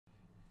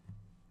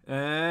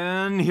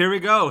And here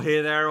we go.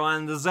 Hey there,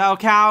 everyone. This is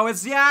Cow.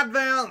 It's the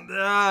Advent.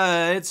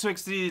 It's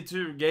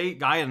A2XT gate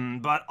Gaiden,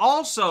 but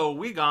also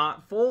we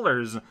got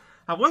folders.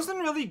 I wasn't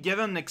really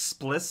given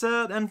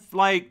explicit and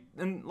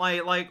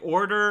like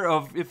order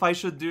of if I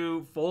should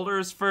do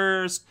folders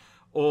first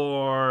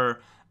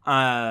or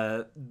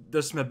the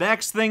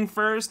Smebex thing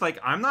first. Like,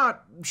 I'm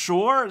not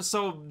sure.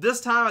 So this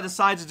time I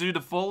decided to do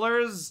the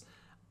folders.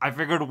 I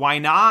figured why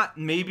not?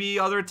 Maybe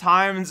other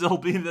times it'll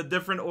be in a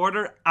different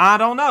order. I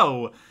don't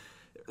know.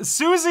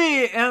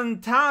 Susie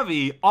and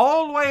Tavi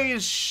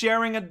always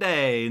sharing a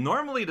day.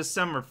 Normally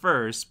December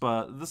 1st,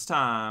 but this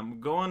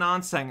time going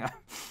on saying,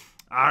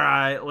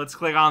 alright, let's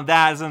click on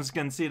that since you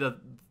can see the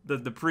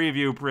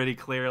preview pretty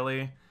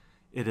clearly.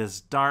 It is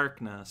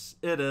darkness.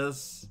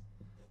 It's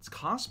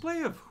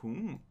cosplay of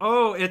whom?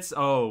 Oh,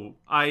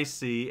 I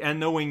see. And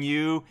knowing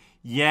you,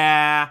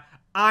 yeah,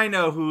 I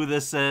know who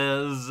this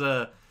is.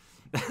 Alright,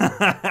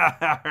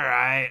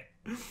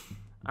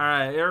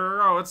 here we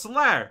go. It's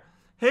Lair.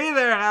 Hey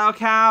there,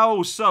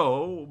 Cow.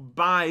 So,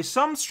 by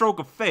some stroke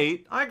of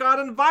fate, I got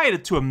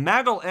invited to a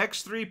mabel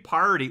X3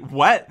 party.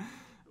 What?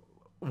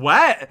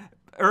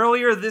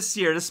 Earlier this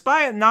year,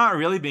 despite not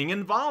really being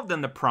involved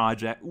in the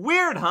project.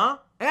 Weird, huh?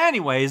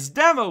 Anyways,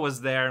 Demo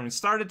was there and we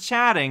started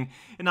chatting,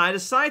 and I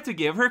decided to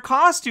give her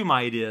costume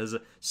ideas.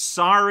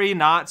 Sorry,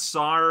 not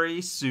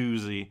sorry,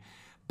 Susie.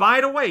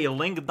 By the way,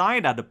 Link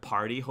died at the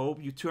party.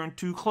 Hope you turned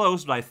too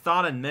close, but I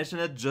thought I'd mention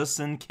it just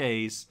in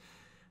case.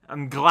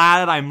 I'm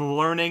glad I'm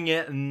learning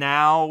it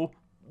now.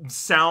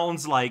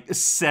 Sounds like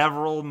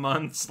several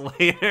months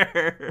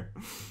later.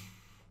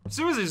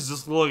 Susie's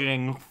just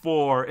looking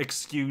for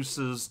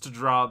excuses to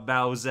drop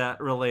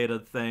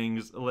Bowsette-related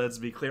things, let's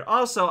be clear.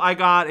 Also, I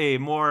got a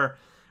more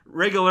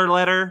regular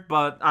letter,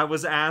 but I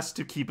was asked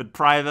to keep it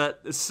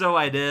private, so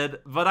I did.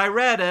 But I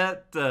read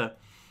it.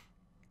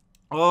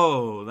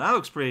 Oh, that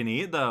looks pretty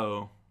neat,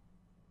 though.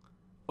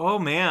 Oh,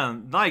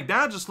 man. Like,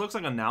 that just looks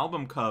like an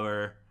album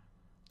cover.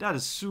 That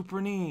is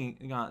super neat.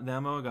 We got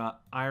Demo,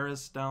 got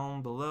Iris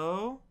down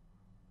below.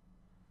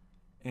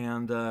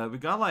 And we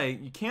got,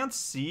 like, you can't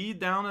see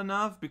down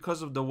enough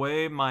because of the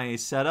way my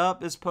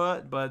setup is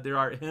put, but there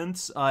are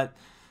hints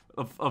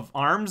of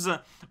arms.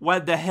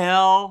 What the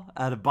hell?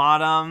 At the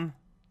bottom.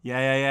 Yeah,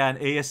 an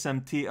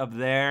ASMT up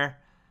there.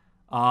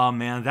 Oh,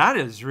 man, that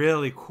is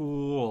really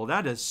cool.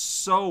 That is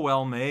so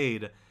well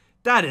made.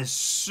 That is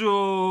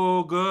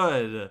so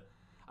good.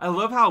 I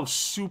love how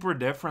super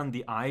different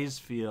the eyes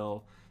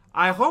feel.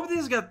 I hope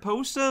these get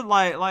posted.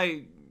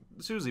 Like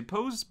Susie,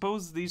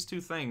 post these two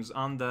things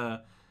in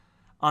the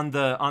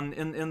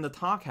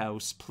talk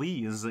house,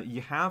 please.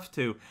 You have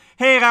to.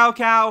 Hey,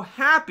 Cow,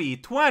 happy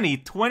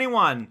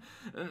 2021.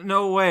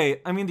 No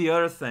way. I mean the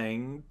other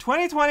thing.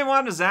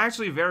 2021 is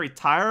actually very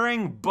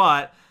tiring,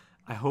 but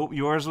I hope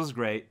yours was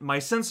great. My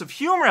sense of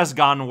humor has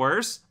gotten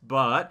worse,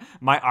 but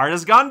my art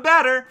has gotten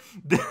better.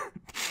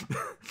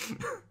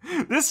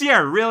 This year, I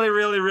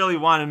really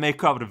wanted to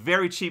make up with a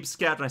very cheap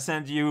sketch I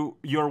sent you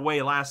your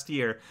way last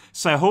year.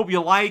 So I hope you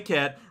like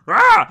it.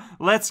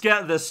 Let's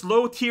get the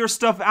slow tier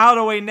stuff out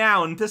of the way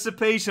now in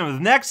anticipation of the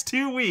next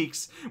 2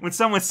 weeks when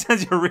someone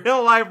sends you a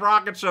real-life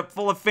rocket ship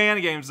full of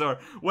fan games or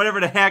whatever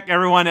the heck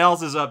everyone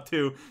else is up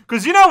to.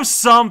 Because you know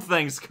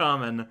something's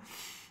coming.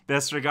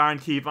 Best regard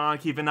and keep on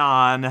keeping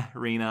on,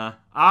 Rena.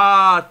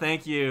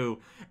 Thank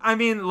you. I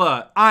mean,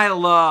 look, I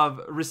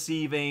love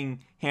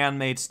receiving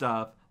handmade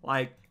stuff,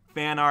 like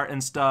fan art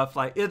and stuff.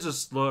 Like, it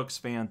just looks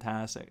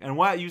fantastic. And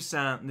what you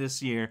sent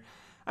this year,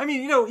 I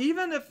mean, you know,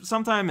 even if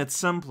sometimes it's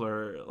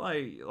simpler,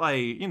 like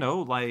you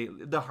know, like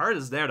the heart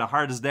is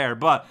there.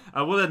 But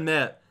I will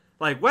admit,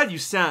 like what you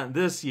sent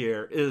this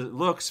year, it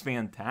looks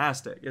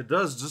fantastic. It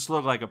does just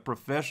look like a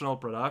professional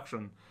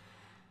production.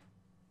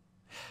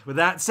 With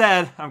that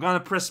said, I'm gonna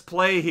press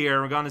play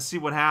here. We're gonna see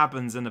what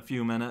happens in a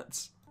few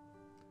minutes.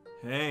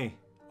 Hey,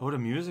 the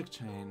music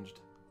changed.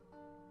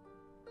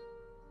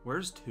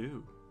 Where's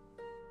 2?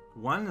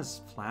 1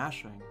 is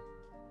flashing.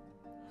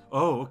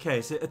 Oh,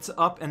 okay, so it's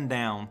up and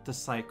down, the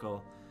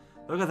cycle.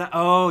 Look at that.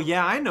 Oh,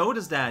 yeah, I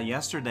noticed that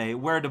yesterday,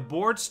 where the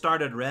board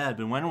started red,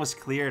 but when it was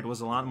clear, it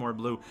was a lot more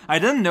blue. I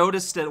didn't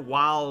notice it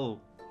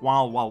while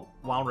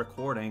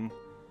recording.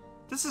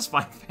 This is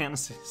Final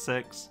Fantasy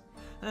VI.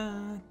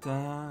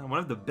 One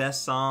of the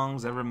best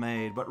songs ever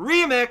made, but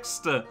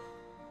remixed!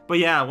 But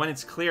yeah, when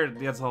it's clear, it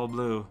gets all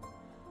blue.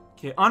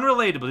 Okay,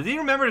 Unrelated, did you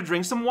remember to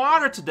drink some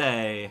water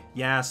today?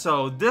 Yeah,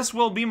 so this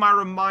will be my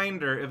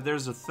reminder if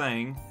there's a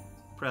thing.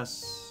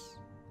 Press,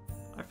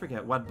 I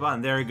forget what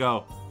button, there we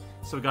go.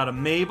 So we got a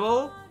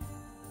Mabel,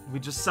 we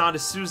just saw the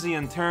Susie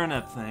and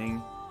Turnip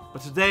thing.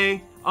 But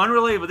today,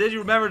 Unrelated, did you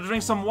remember to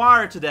drink some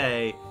water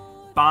today?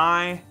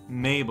 By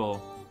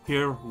Mabel.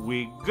 Here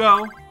we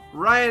go.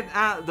 Right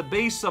at the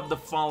base of the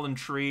fallen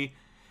tree.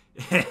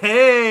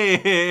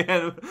 Hey!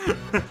 Oh,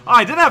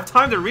 I didn't have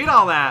time to read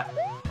all that.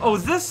 Oh,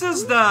 this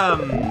is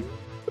the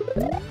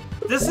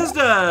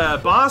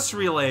boss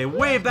relay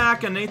way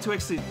back in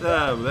A2XT,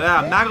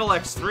 mabel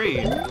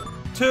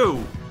X3.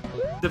 2.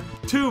 The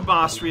 2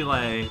 boss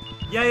relay.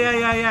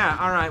 Yeah.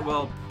 Alright,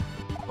 well,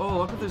 Oh,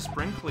 look at the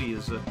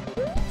sprinklies.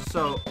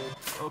 So,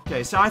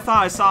 okay. So I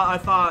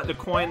thought the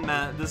coin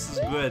meant this is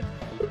good.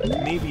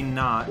 Maybe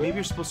not. Maybe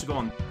you're supposed to go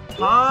on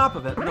top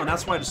of it. No,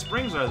 that's why the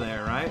springs are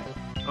there, right?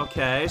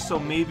 Okay, so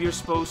maybe you're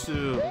supposed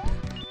to...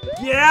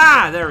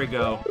 Yeah! There we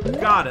go.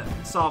 Got it.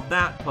 Solved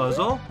that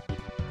puzzle.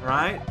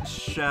 Right?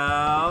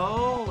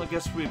 Shell... I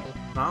guess we...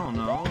 I don't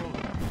know.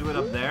 Do it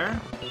up there.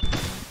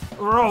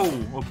 Oh,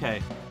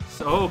 okay.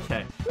 So,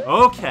 okay.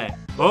 Okay.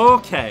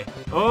 Okay.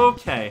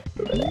 Okay.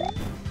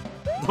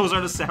 Those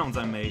are the sounds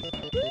I made.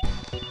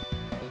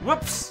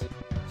 Whoops!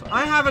 So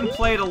I haven't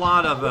played a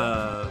lot of,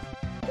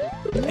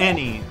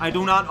 any. I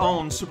do not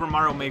own Super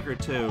Mario Maker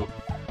 2.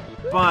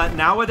 But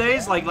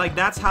nowadays, like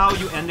that's how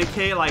you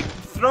indicate, like,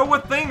 throw a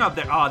thing up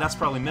there. Oh, that's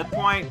probably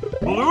midpoint.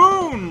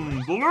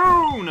 Balloon!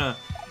 Balloon!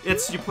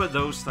 It's, you put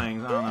those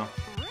things, I don't know.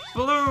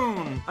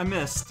 Balloon! I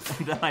missed,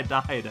 and then I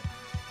died.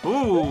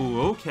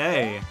 Ooh,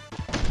 okay.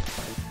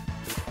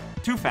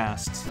 Too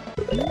fast.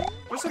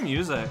 Where's the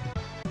music?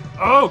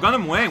 Oh,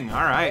 Gundam Wing,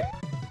 alright.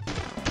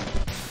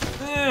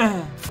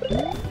 The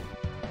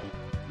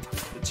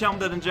jump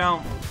didn't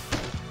jump.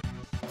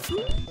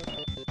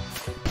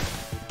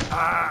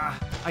 Ah,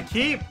 I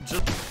keep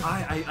just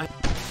I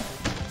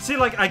see,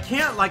 like, I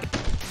can't, like,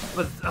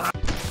 but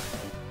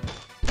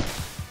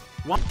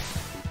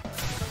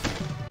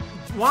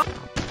what?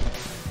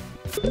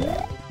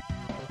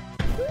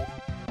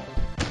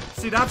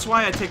 See, that's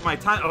why I take my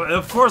time. Oh,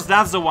 of course,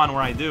 that's the one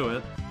where I do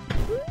it.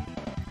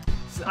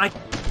 So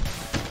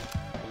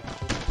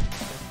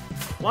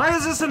why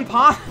is this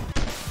impossible?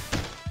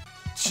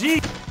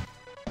 Gee.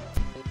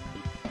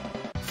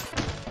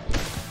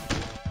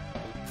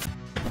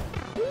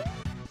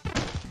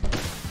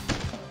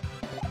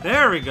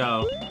 There we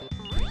go.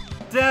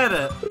 Did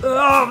it.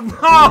 Oh,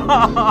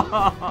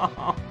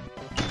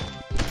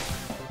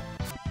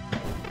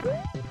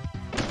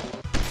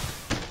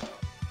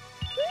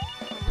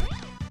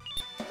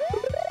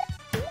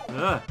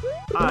 no!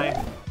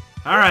 Hi.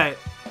 Alright.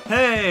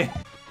 Hey!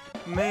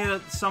 Made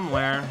it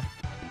somewhere.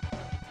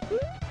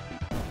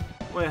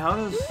 Wait, how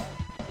does...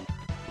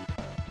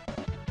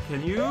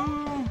 Can you...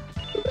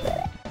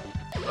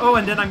 Oh,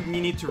 and then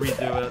you need to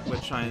redo it,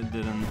 which I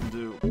didn't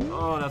do.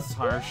 Oh, that's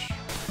harsh.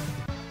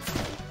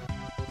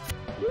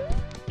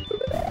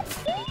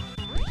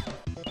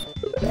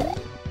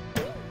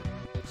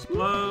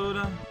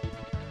 Explode.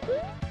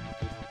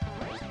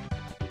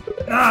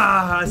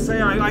 Ah,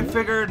 I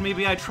figured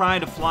maybe I try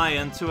to fly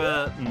into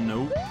it.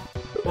 Nope.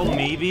 Well,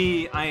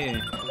 maybe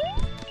I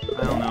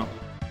don't know.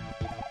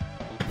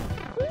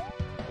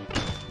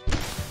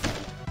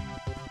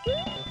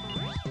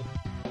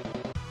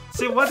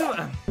 See, what do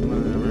whatever.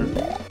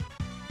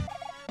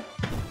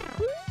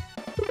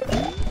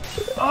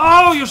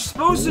 Oh, you're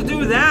supposed to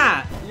do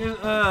that.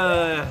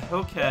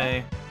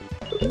 Okay.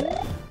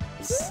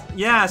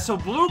 Yeah, so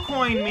blue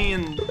coin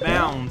mean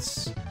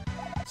bounce.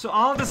 So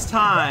all this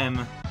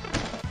time,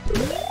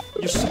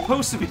 you're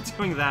supposed to be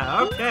doing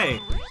that. Okay.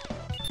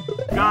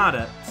 Got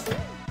it.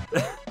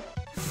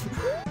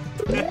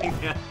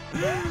 Dang it.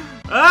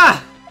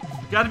 Ah!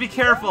 Gotta be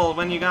careful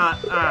when you got...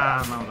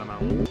 Ah,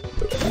 no.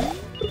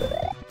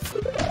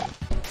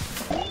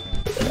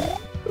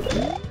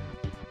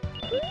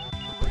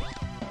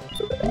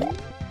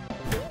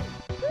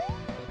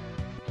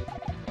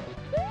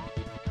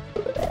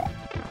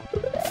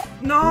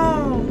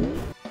 No!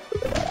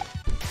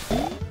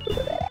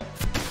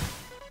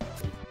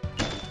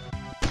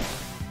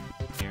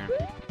 Here.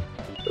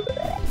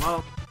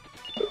 Well...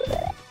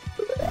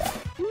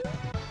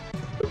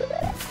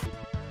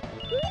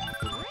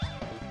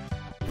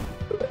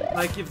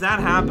 Like, if that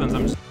happens,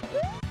 I'm just...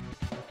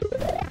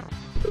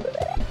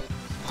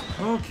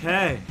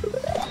 Okay.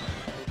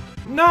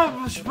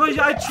 No, but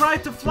I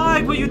tried to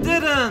fly, but you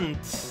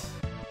didn't!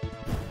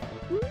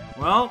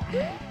 Well...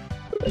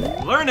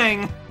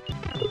 Learning!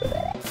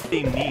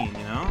 They mean,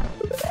 you know?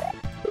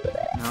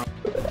 No.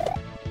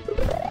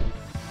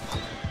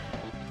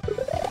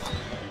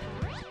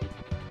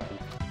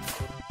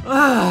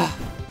 Ugh.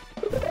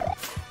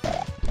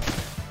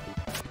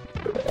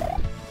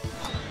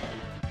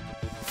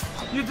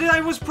 You did,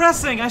 I was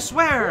pressing, I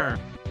swear!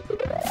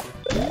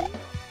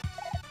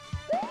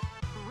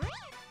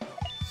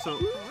 So,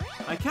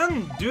 I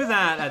can do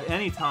that at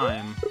any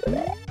time.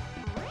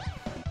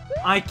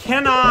 I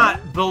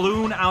cannot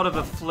balloon out of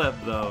a flip,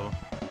 though.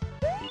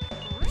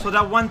 So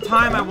that one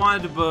time I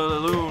wanted to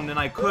balloon and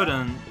I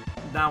couldn't,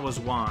 that was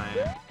why.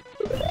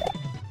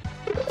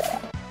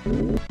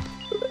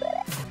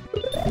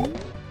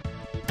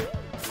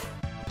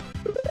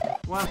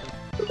 What?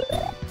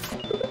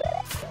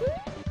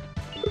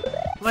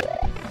 Like...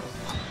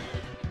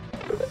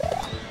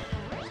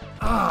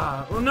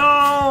 Ah, oh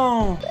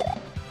no!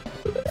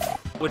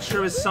 Which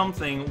sure is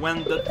something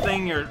when the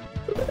thing you're...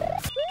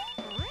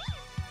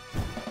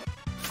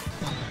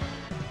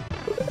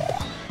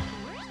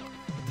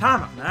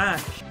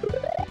 Tamagotchi.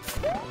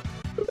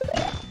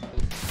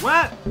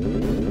 What?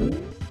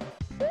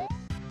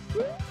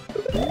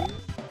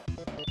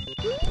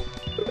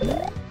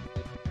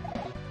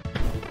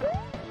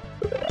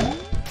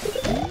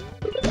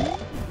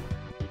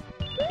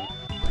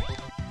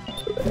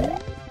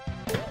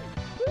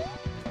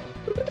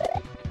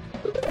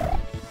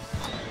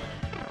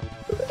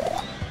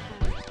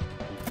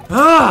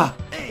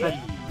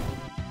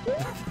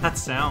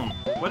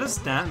 What does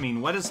that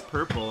mean? What is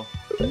purple?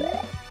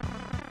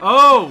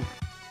 Oh!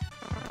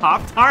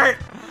 Pop-Tart?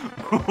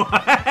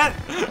 What?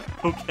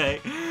 Okay.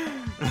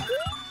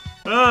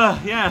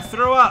 Yeah,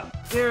 throw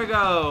up. There we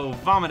go.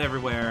 Vomit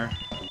everywhere.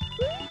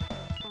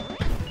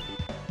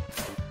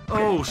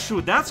 Oh,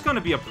 shoot. That's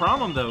gonna be a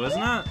problem, though, isn't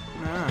it?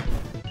 Yeah.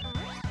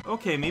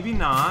 Okay, maybe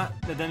not.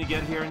 But then you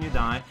get here and you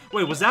die.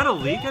 Wait, was that a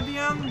leak at the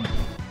end?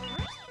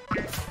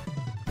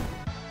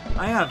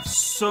 I have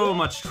so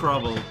much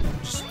trouble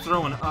just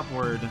throwing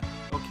upward.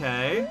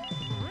 Okay.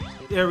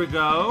 There we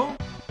go.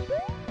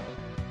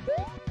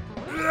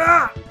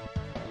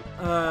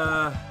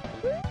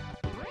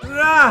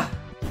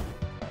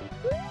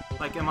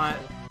 Like, am I...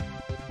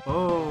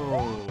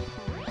 Oh.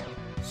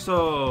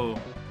 So...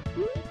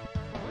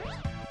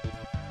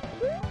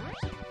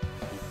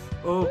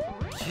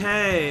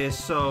 Okay,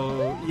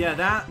 so... Yeah,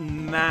 that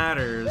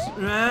matters.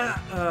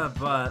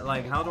 But,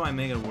 like, how do I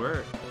make it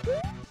work?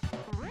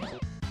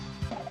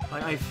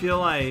 Like, I feel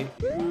like...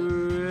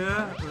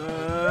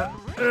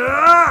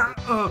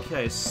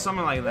 Okay,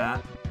 something like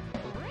that.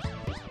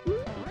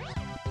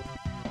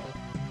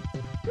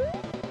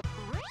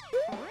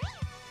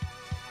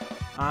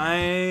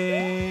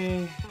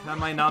 That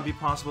might not be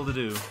possible to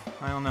do.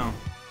 I don't know.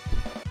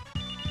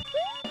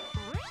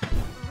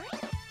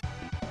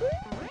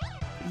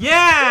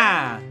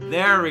 Yeah!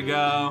 There we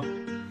go.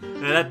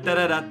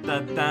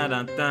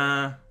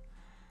 Da-da-da-da-da-da-da.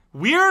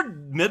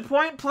 Weird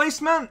midpoint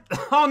placement?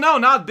 Oh no,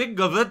 not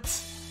big of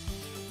it.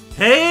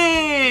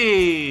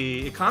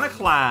 Hey!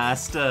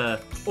 Iconoclast.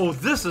 Oh,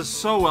 this is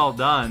so well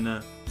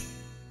done.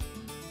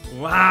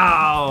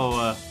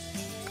 Wow.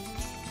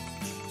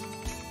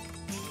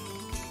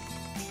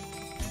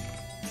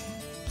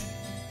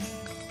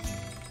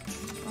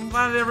 I'm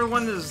glad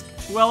everyone is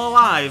well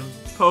alive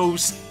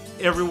post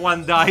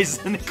everyone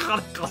dies in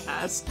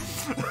Iconoclast.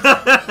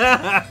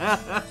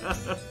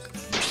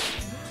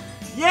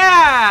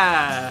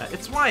 Yeah!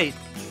 It's white.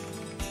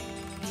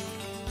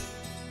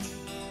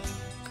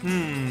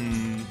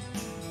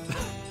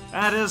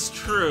 That is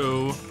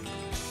true.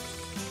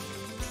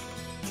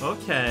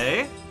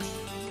 Okay.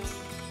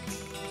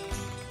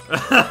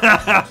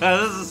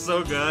 This is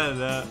so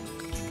good.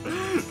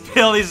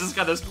 Billy's just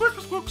got this squick,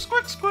 squick,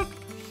 squick, squick.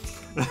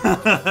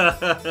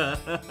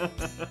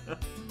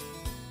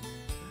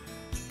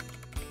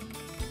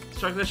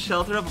 Struck the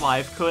shelter of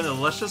life, coat in a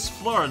luscious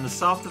floor in the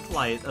soft of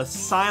light, a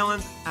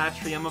silent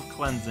atrium of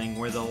cleansing,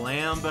 where the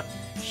lamb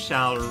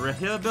shall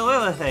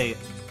rehabilitate.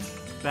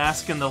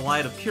 Bask in the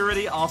light of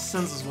purity, all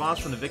sins was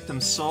washed from the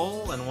victim's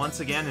soul, and once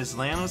again his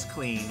land was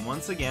clean.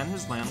 Once again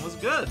his land was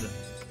good.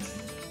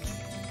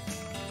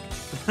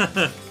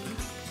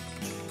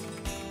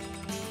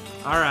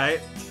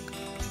 Alright.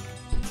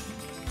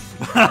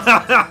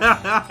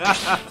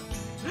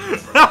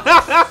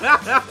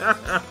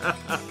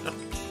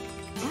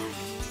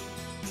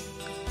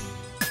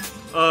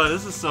 Oh,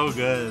 this is so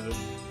good.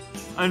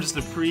 I'm just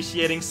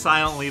appreciating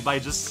silently by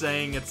just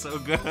saying it's so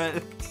good.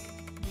 It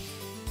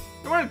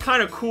went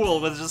kind of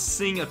cool with just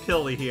seeing a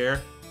Pilly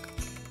here.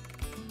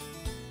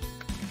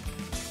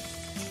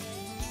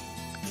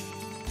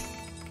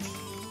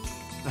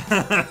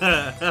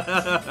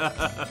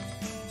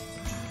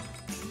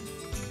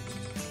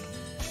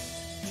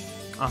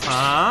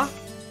 Uh-huh.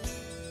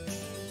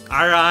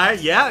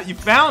 Alright, yeah, you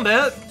found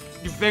it!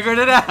 You figured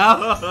it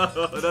out!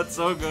 That's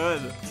so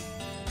good.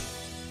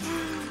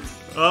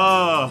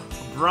 Oh,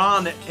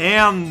 brawn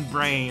and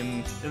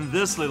brain in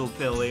this little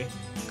Pilly.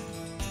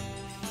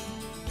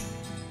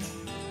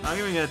 I'm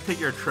even gonna take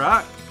your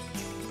truck.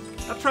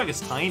 That truck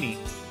is tiny.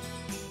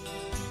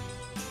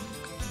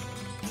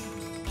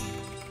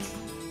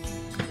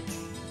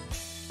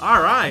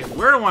 Alright,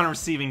 we're the one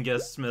receiving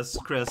gifts, Miss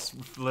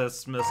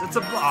Christmas. It's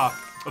a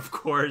of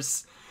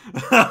course.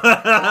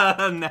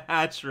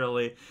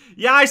 Naturally.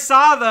 Yeah, I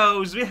saw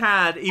those. We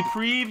had a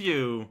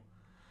preview.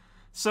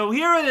 So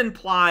here it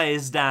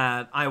implies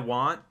that I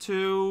want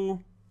to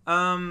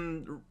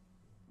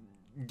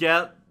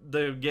get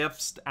the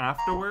gifts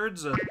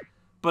afterwards,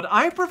 but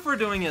I prefer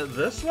doing it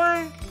this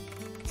way.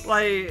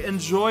 Like,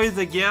 enjoy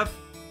the gift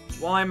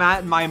while I'm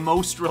at my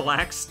most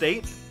relaxed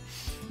state.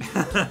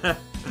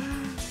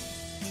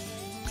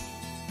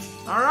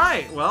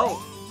 Alright,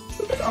 well.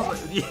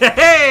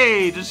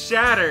 Yay! Just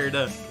shattered.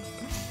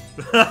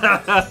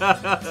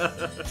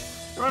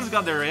 Everyone's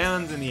got their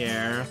hands in the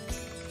air.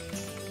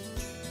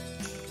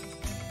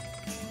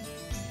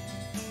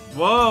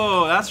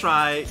 Whoa, that's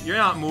right. You're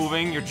not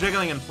moving, you're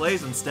jiggling in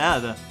place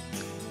instead.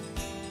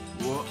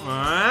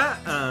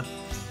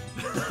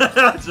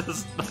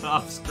 Just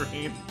off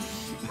screen.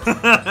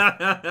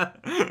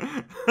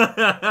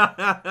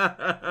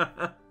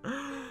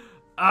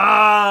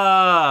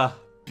 Ah,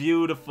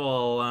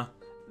 beautiful.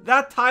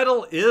 That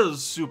title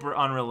is super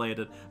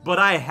unrelated, but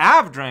I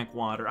have drank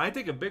water. I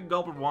take a big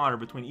gulp of water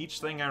between each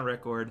thing I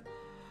record.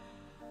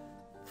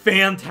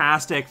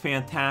 Fantastic,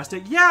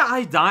 fantastic. Yeah,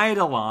 I died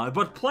a lot,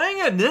 but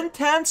playing an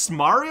intense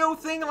Mario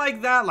thing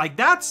like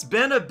that's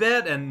been a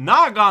bit, and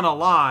not gonna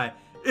lie,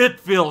 it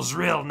feels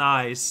real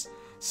nice.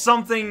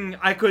 something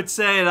I could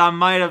say that I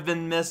might have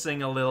been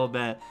missing a little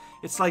bit.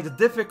 It's like the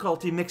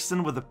difficulty mixed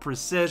in with the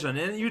precision,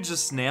 and you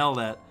just nailed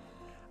it.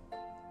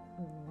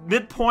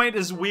 Midpoint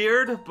is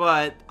weird,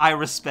 but I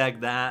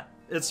respect that.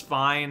 It's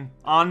fine.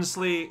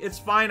 Honestly, it's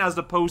fine as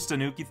the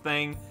post-Tanuki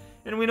thing,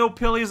 and we know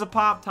Pilly is a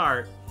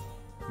Pop-Tart.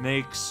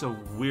 Makes a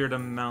weird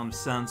amount of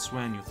sense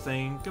when you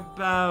think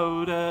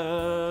about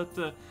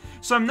it.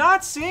 So I'm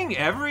not seeing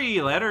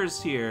every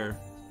letters here.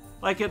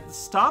 Like, it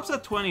stops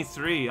at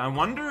 23. I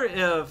wonder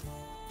if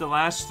the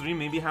last 3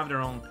 maybe have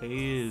their own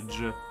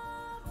page.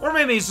 Or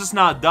maybe it's just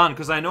not done,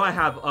 because I know I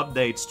have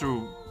updates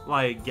to,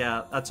 like,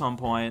 get at some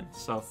point,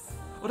 so...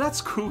 Oh,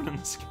 that's Cood in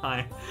the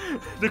sky.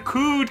 The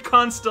Cood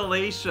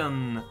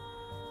constellation.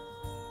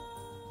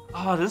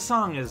 Oh, this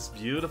song is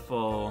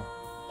beautiful.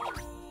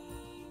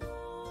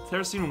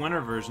 Terracine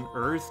Winter version,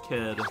 Earth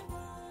Kid.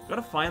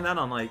 Gotta find that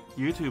on, like,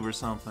 YouTube or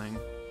something.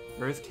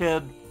 Earth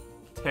Kid,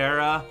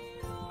 Terra.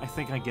 I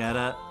think I get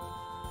it.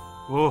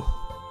 Whoa.